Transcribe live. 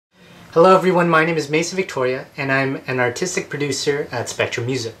Hello everyone, my name is Mason Victoria and I'm an artistic producer at Spectrum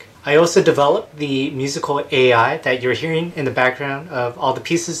Music. I also develop the musical AI that you're hearing in the background of all the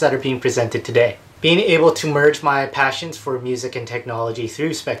pieces that are being presented today. Being able to merge my passions for music and technology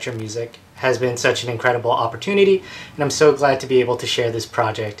through Spectrum Music has been such an incredible opportunity, and I'm so glad to be able to share this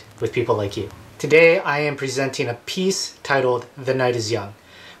project with people like you. Today I am presenting a piece titled The Night is Young,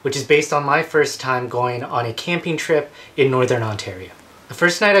 which is based on my first time going on a camping trip in Northern Ontario. The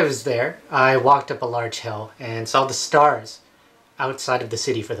first night I was there, I walked up a large hill and saw the stars outside of the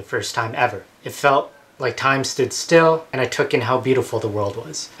city for the first time ever. It felt like time stood still, and I took in how beautiful the world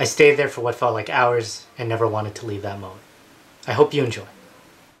was. I stayed there for what felt like hours and never wanted to leave that moment. I hope you enjoy.